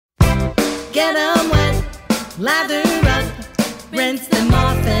Get 'em wet, lather up, rinse them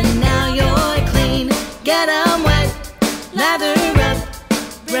off, and now you're clean. Get 'em wet, lather up,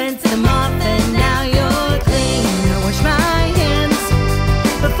 rinse them off, and now you're clean. I wash my hands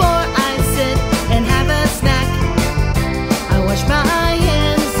before I sit and have a snack. I wash my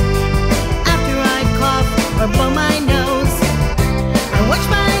hands after I cough or blow my nose. I wash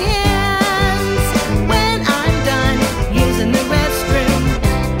my hands when I'm done using the restroom.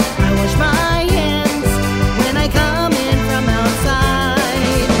 I wash my hands when I come in from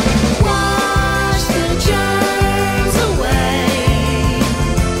outside. Wash the germs away.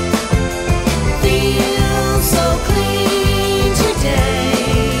 Feel so clean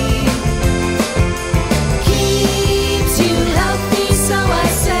today. Keeps you healthy, so I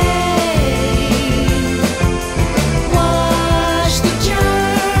say. Wash the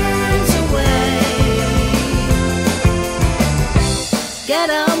germs away. Get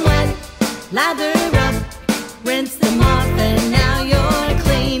 'em wet, lather up, rinse them off, and now you're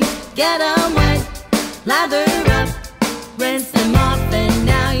clean. Get 'em wet, lather up, rinse